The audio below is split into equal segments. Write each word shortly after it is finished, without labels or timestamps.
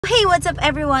Hey, what's up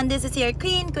everyone? This is your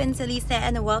Queen Celeste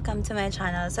and welcome to my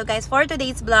channel. So guys, for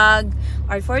today's vlog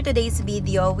or for today's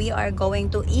video, we are going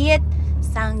to eat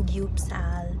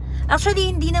Samgyupsal.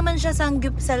 Actually, hindi naman siya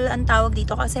Samgyupsal ang tawag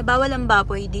dito kasi bawal ang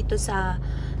baboy dito sa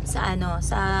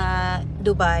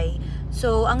Dubai.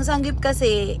 So, ang Samgyup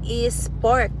kasi is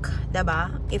pork, 'di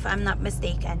ba? If I'm not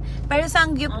mistaken. Pero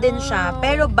Samgyup din siya,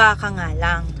 pero baka nga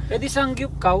lang. Pwede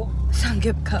Samgyup cow?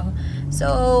 Samgyup cow.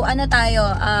 So, ano tayo?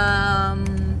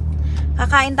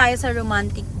 Kakain tayo sa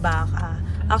romantic Baka.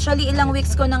 Actually, ilang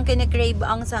weeks ko nang kinikrave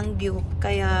ang Samgyup.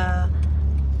 Kaya,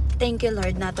 thank you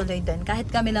Lord, natuloy din. Kahit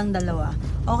kami lang dalawa.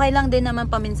 Okay lang din naman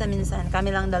paminsan-minsan.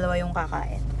 Kami lang dalawa yung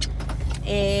kakain.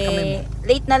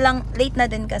 Late na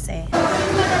din kasi.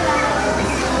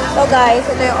 So guys,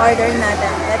 ito yung order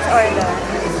natin. Let's order.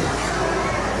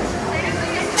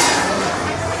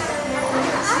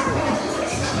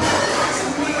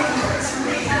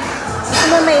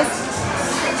 Ano may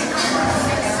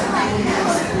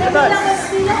Ha?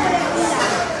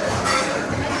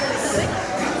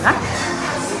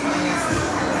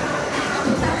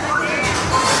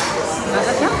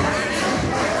 Nasa siya?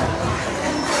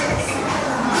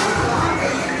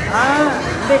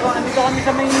 Hindi. Kung andito kami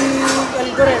sa may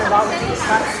Algore, bago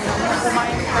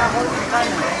kumain ka ako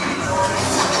sana.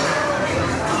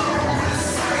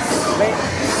 Okay.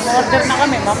 Order na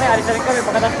kami. Mamaya, alis na rin kami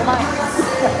pagkatapos kumain.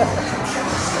 Okay.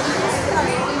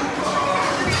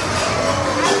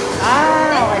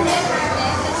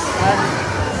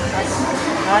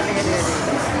 Sige.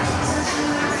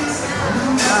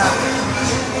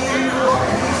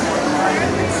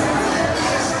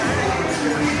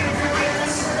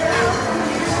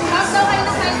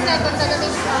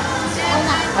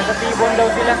 Nasa tibon daw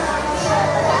sila.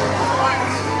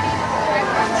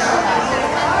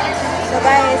 So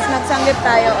guys, mag-Samgyup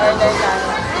tayo. Order tayo.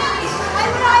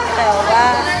 Ito,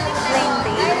 plain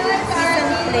bake, season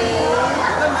plain.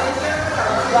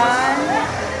 1,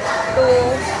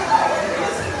 2,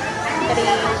 3,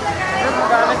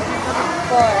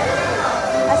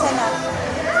 4. Asa na?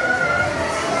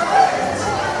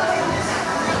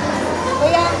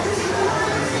 Kuya?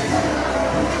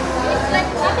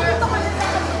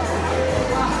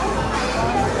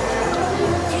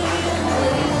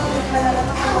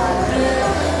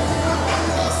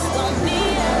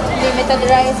 Unlimited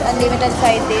rice, unlimited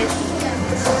side dish.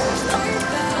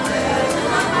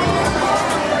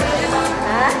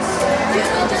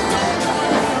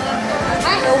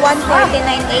 So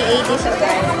 149.80 so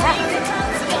guys.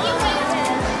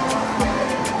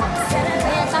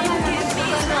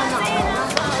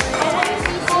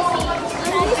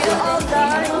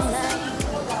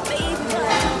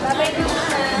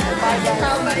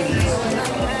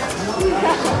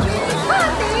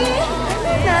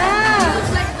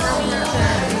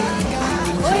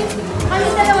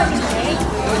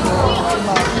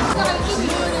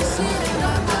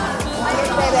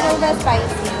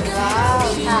 Spicy. Wow.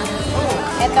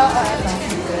 Ito.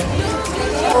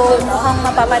 So, mukhang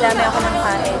mapapadami ako ng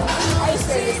kain.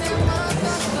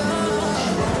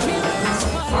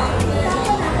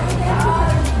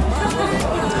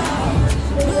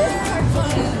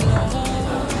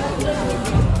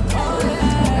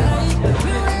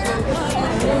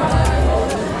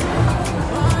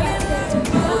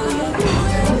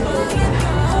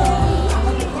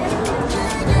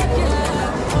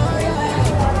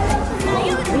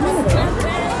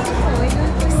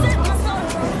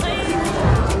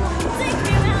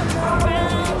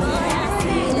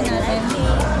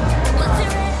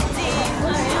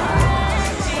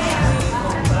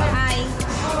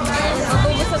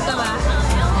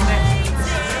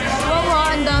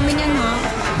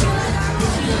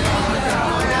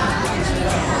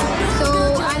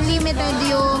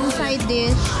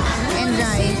 And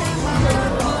rice.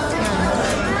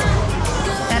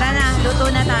 Tara na,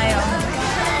 luto na tayo.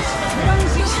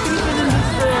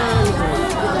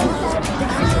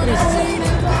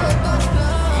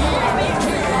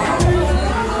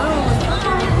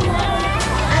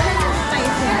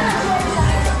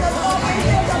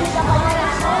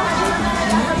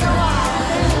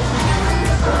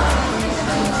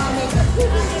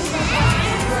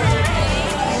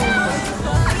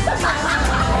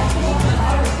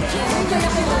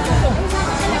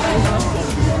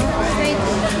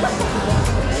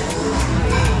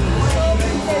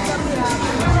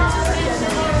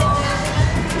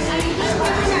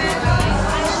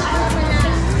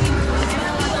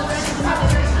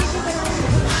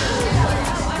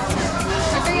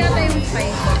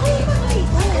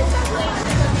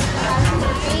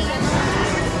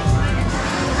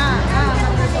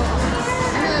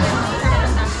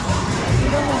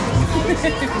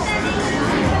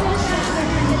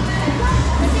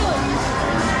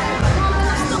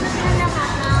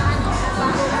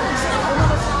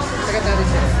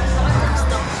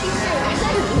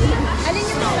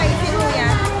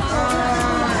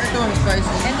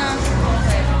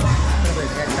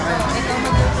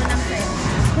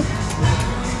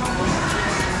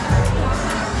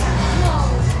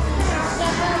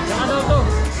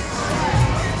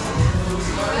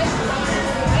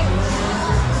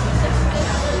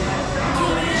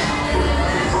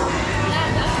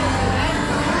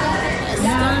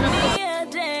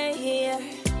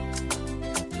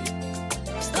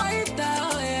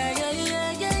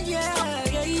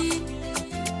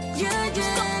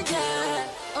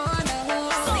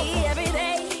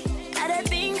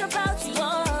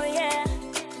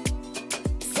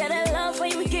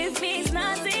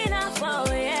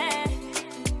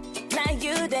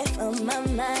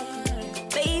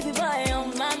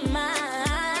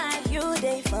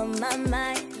 on my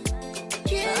mind.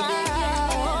 Yeah,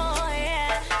 oh,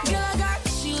 yeah. Girl, I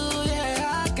got you,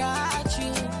 yeah, I got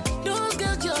you. Those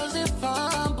girls just a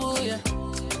fumble, yeah.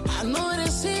 I know they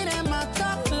see them my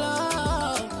top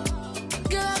love.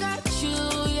 Girl, I got you,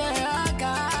 yeah, I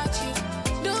got you.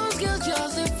 Those girls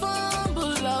just a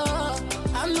fumble, love.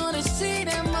 I know they see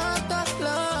them my top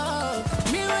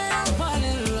love. Me when I fall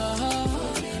in love,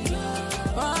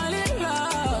 fall in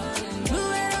love. Me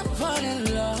when I fall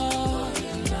in love,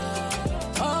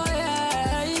 oh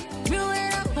yeah. Me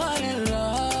when I fall in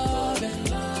love,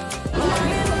 fall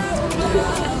in love,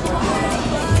 fall in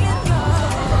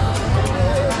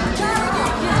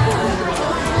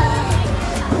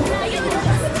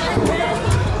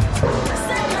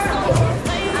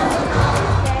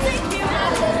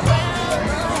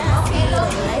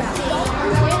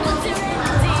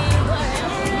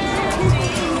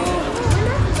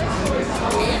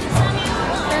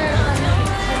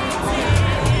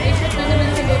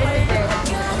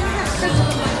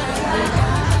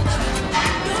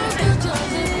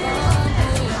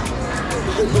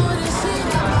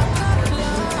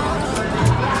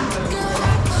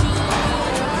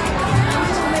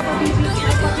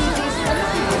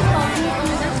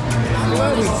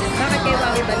Bakit kayo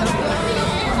wawi ba ito?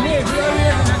 Hindi, di ako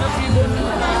yan. Nakasibo na.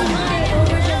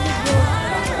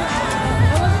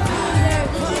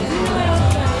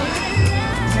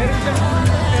 Meron siyang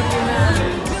interview na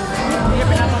hindi niya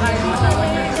pinapakain ng asawa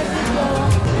niya.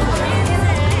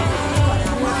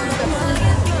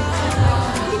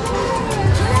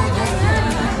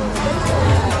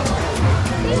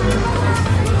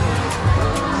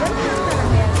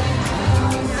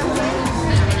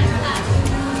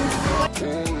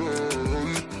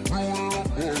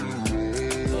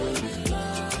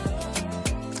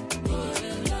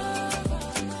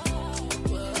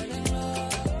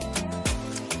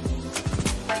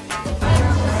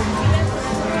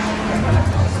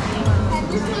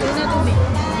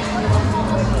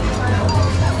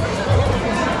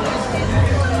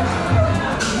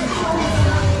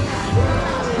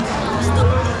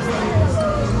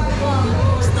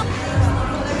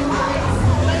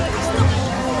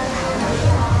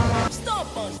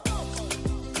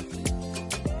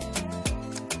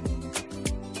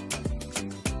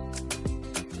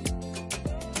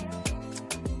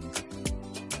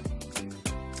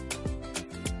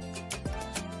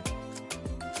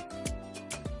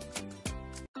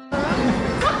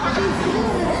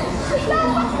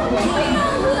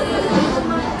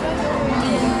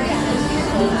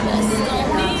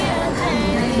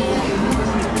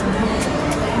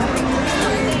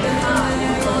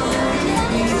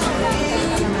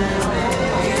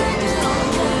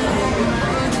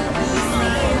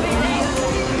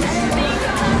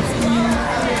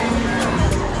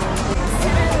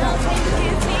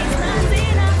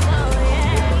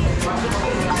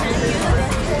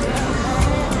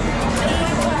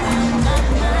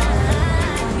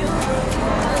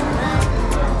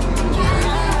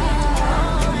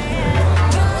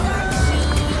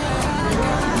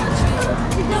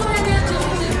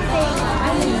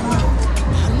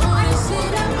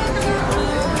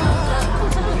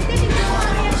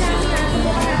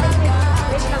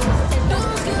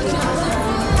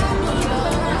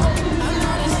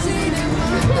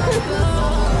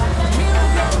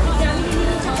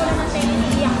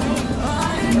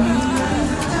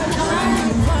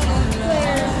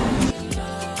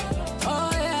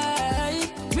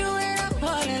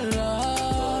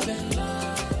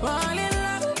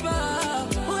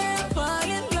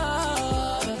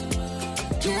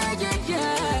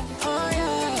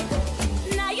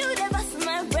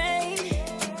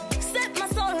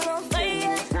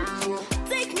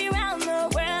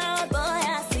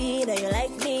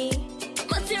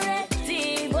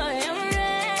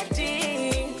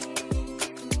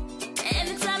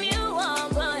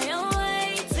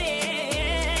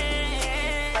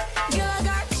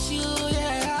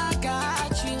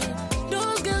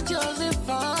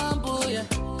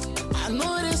 I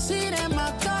know they see them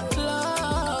my top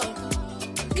love.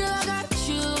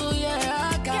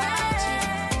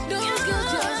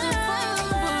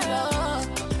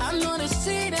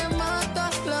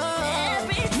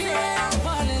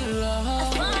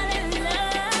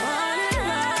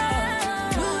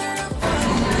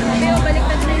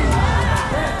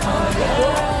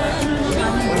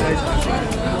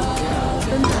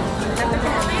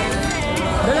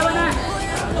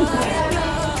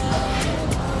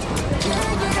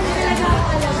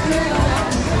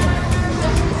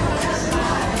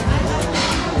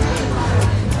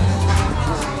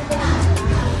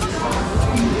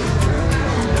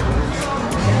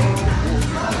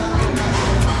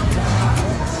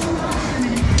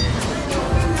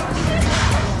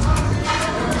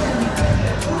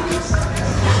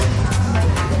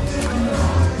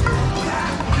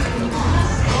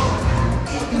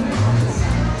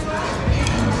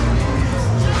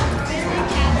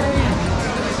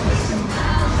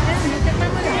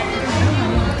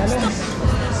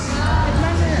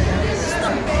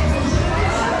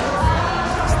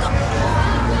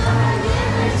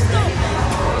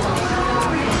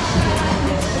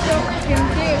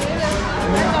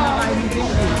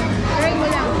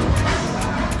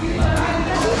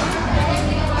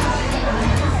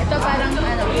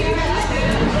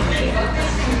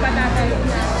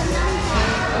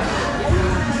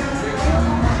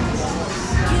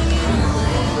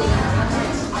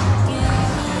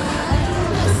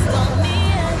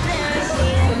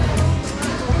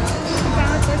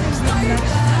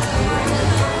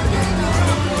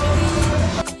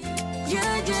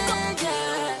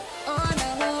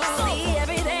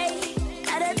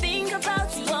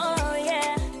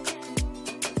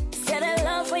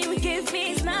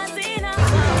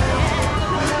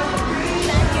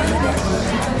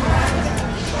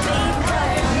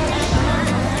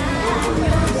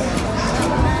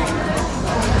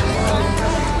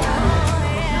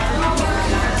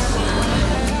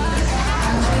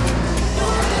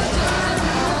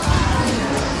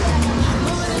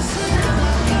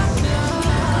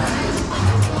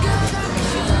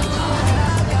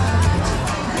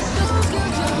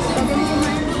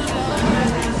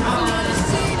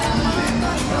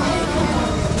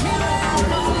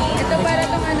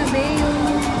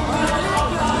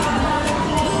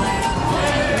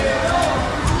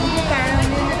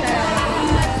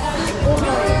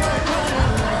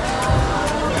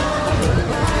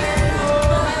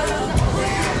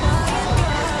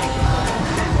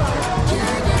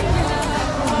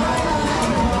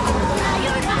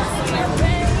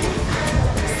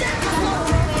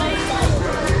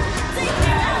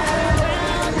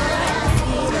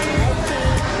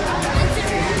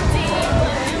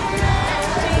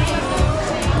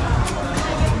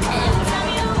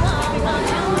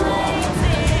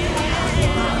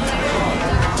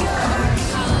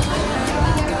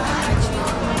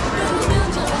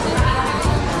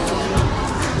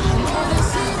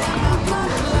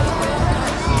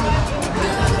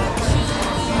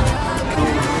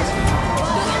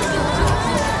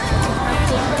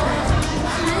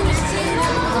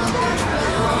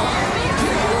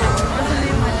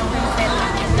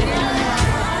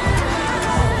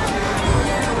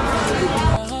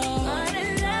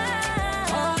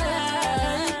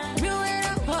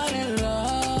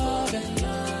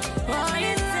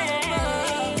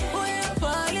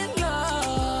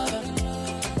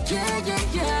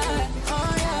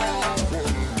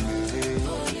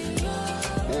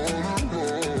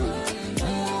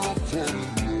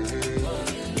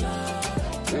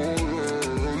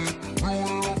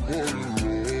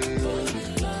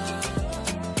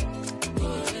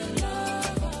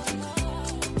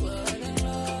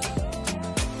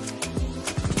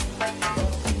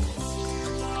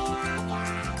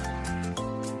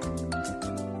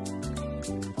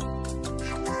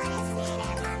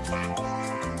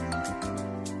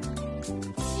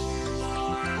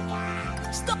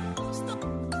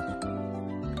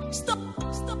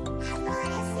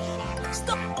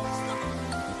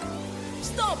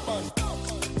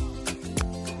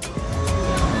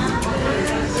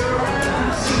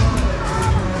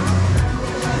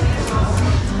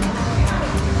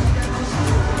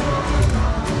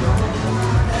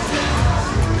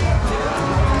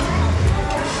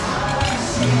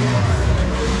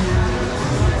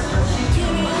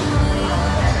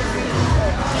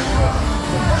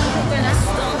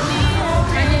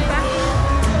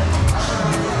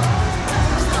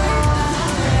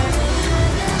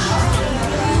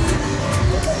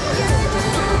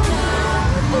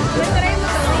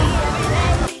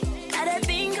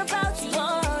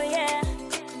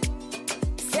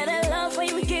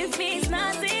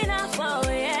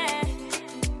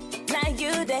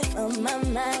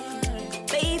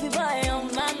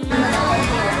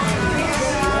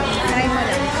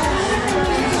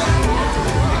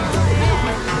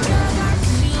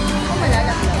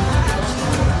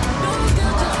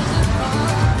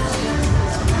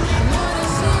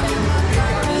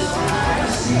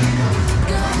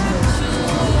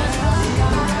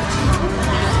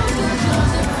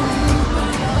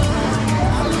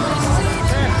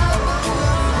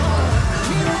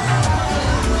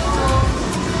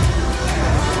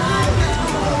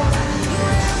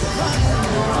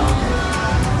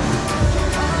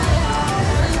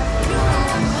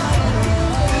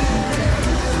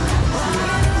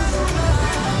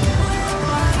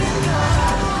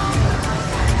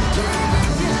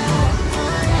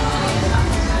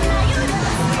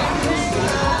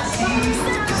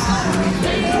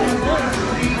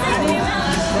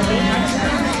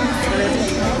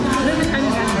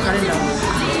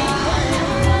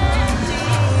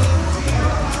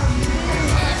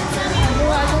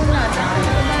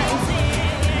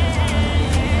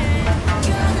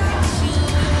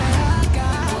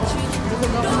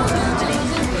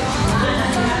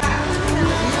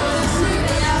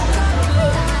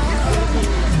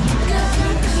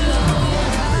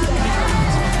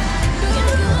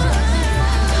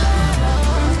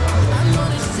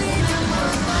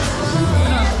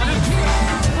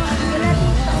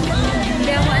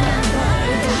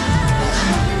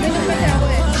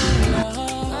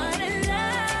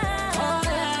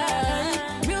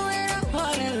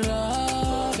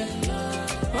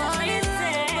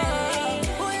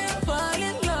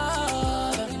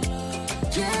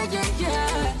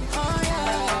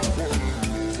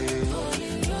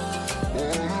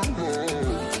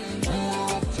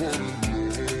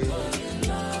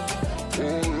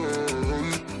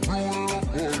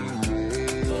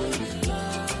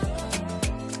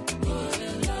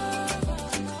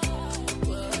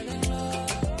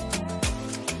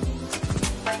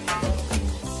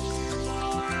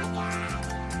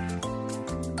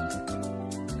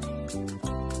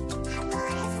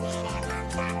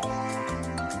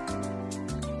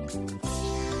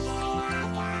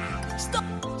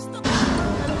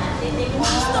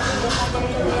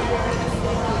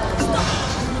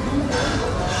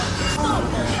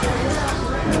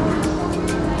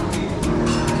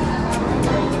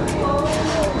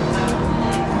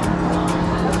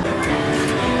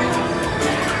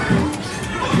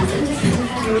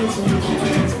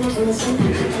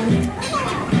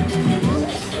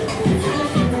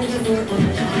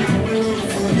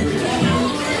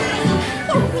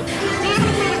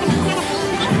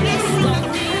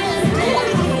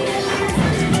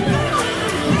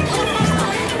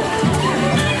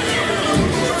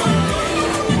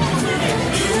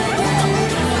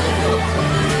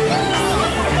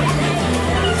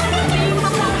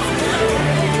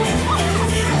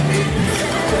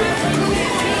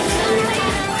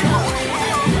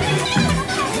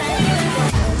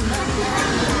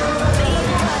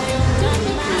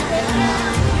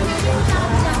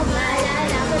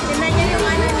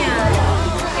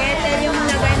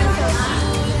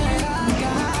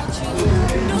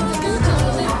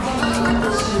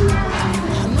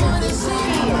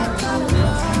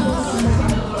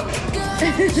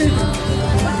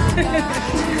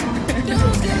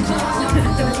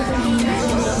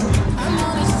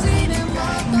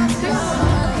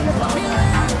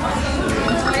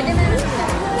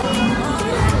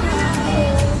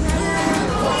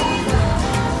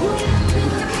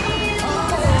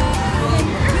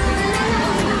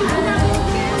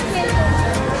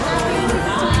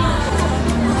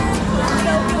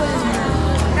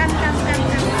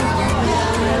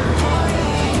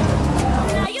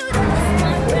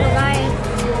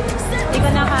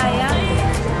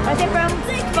 Kasi from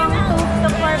 2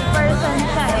 to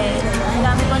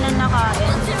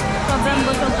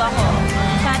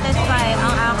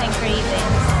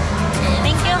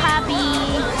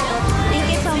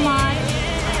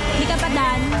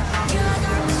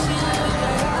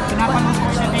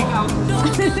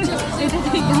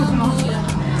Iti-take out mo.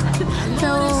 So,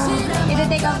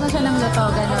 iti-take out mo siya ng luto,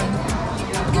 ganun.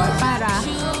 Para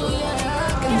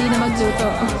hindi na magluto.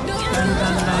 Dan.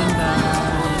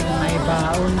 May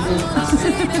baon bukas.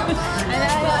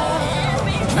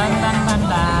 Dan.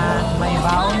 May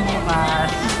baon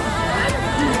bukas.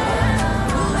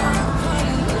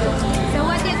 So,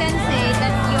 what you can say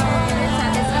that you're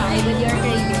satisfied with your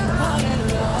craving?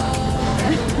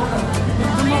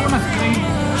 Gusto mo ako nag-crave.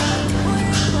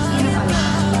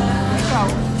 Ikaw?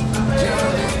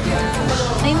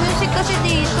 May music kasi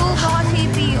dito, baka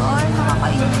CPR,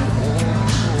 nakakainin.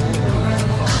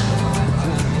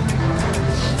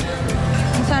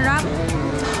 Ang sarap.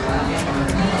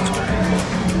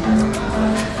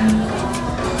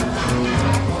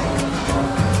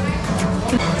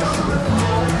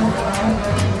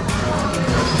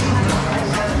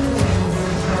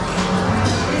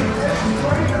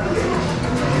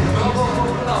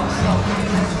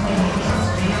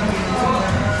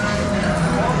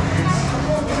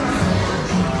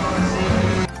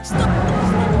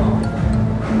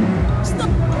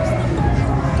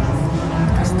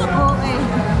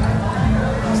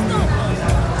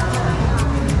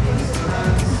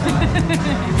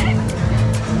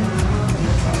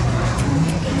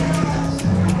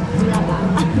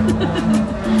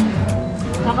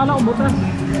 Nakala ko butas.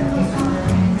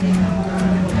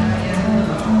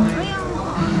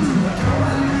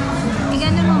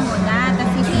 Iganon mo muna,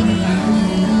 tapos ipili.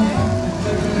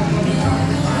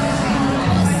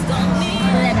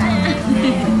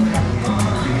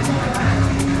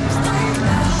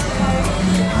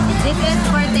 This is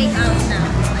for take out na.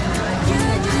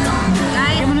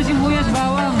 Guys, Kaya mo na sibuyas,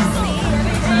 bawang.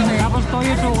 Tapos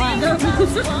toyo, suka.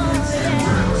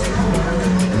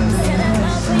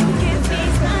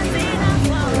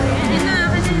 yun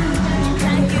na, kasi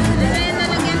yun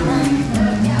nalagyan mo.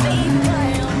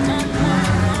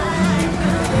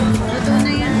 Luto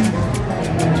na yan.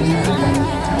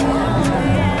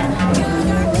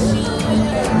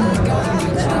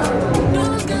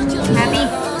 Happy?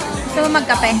 Gusto mo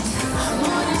magkape?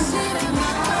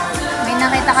 May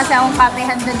nakita kasi akong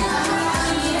kapehan dun.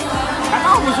 Ako,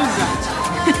 busog ka.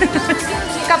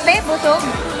 Kape? Busog?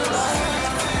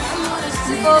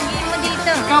 Pogi mo dito.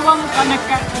 Ikaw ang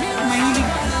mahilig.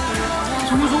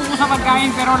 Sumusuko sa pagkain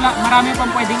pero marami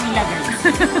pang pwedeng ilagay.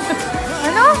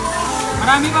 Ano?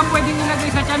 Marami pang pwedeng ilagay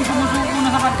sa tiyan, sumusuko na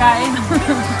sa pagkain.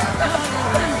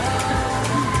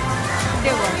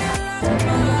 Diba?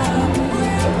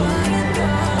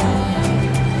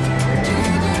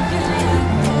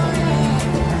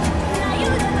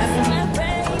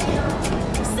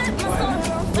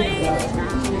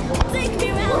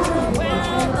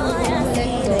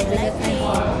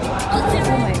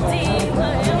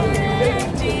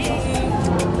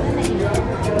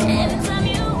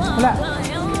 Wala.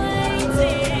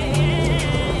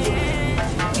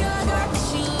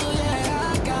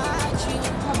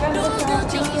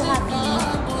 Thank you, Happy.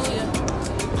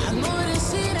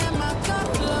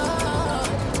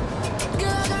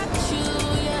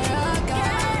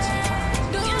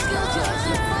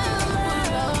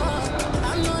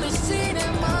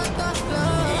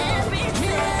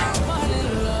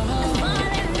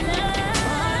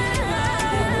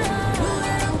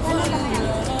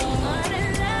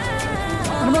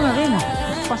 Ano ba nga rin?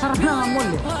 Pasarap na ang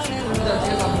mall eh.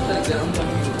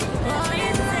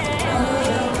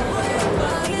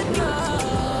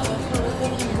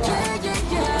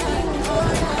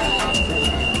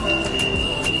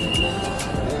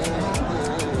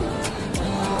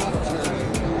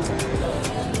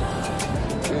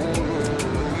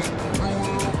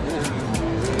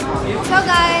 So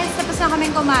guys, tapos na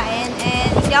kaming kumain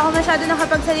and hindi ako masyado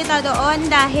nakapagsalita doon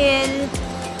dahil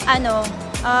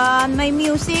may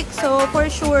music, so for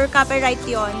sure copyright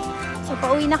yon. So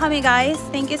pauwi na kami guys.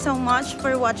 Thank you so much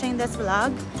for watching this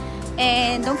vlog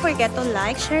and don't forget to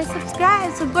like, share,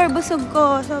 subscribe. Super busog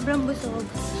ko, sobrang busog.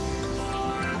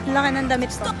 Laki ng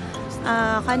damit ko.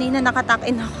 Kanina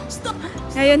nakatakin ako.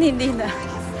 Ngayon hindi na.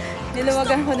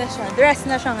 Niluwagan ko na siya. Dress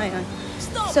na siya ngayon.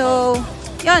 So,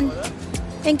 yun.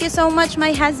 Thank you so much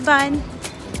my husband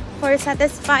for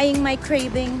satisfying my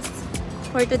cravings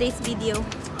for today's video.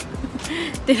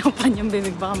 Tinapan yung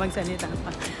bibig, baka magsalita pa.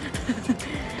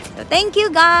 So, thank you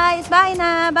guys. Bye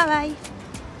na. Bye-bye.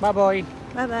 Baboy.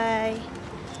 Bye-bye.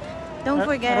 Don't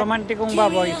forget. Romantikong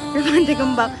baboy.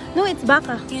 Romantikong baka. No, it's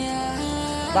baka.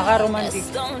 Baka romantic.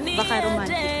 Baka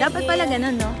romantic. Dapat pala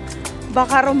ganun, no?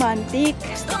 Baka romantic.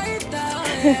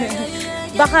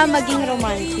 Baka maging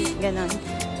romantic. Ganun.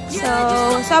 So,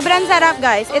 sobrang sarap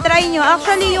guys. I-try nyo.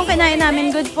 Actually, yung kinain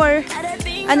namin good for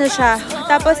ano siya.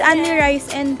 Tapos, only rice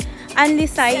and only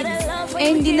sides.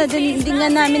 Eh, hindi nga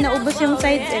namin naubos yung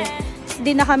sides eh.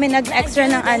 Hindi na kami nag-extra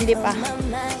ng only pa.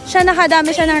 Siya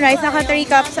nakadami siya ng rice. Naka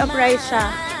 3 cups of rice siya.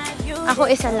 Ako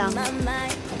isa lang.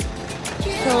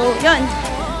 So, yun.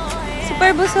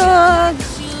 Super busog.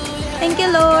 Thank you,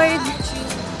 Lord.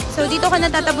 So, dito ko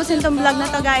natatapusin tong vlog na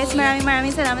to, guys.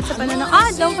 Maraming salamat sa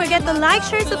panonood. Don't forget to like,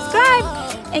 share, subscribe,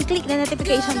 and click the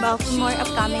notification bell for more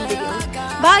upcoming videos.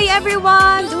 Bye,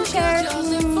 everyone! Do share!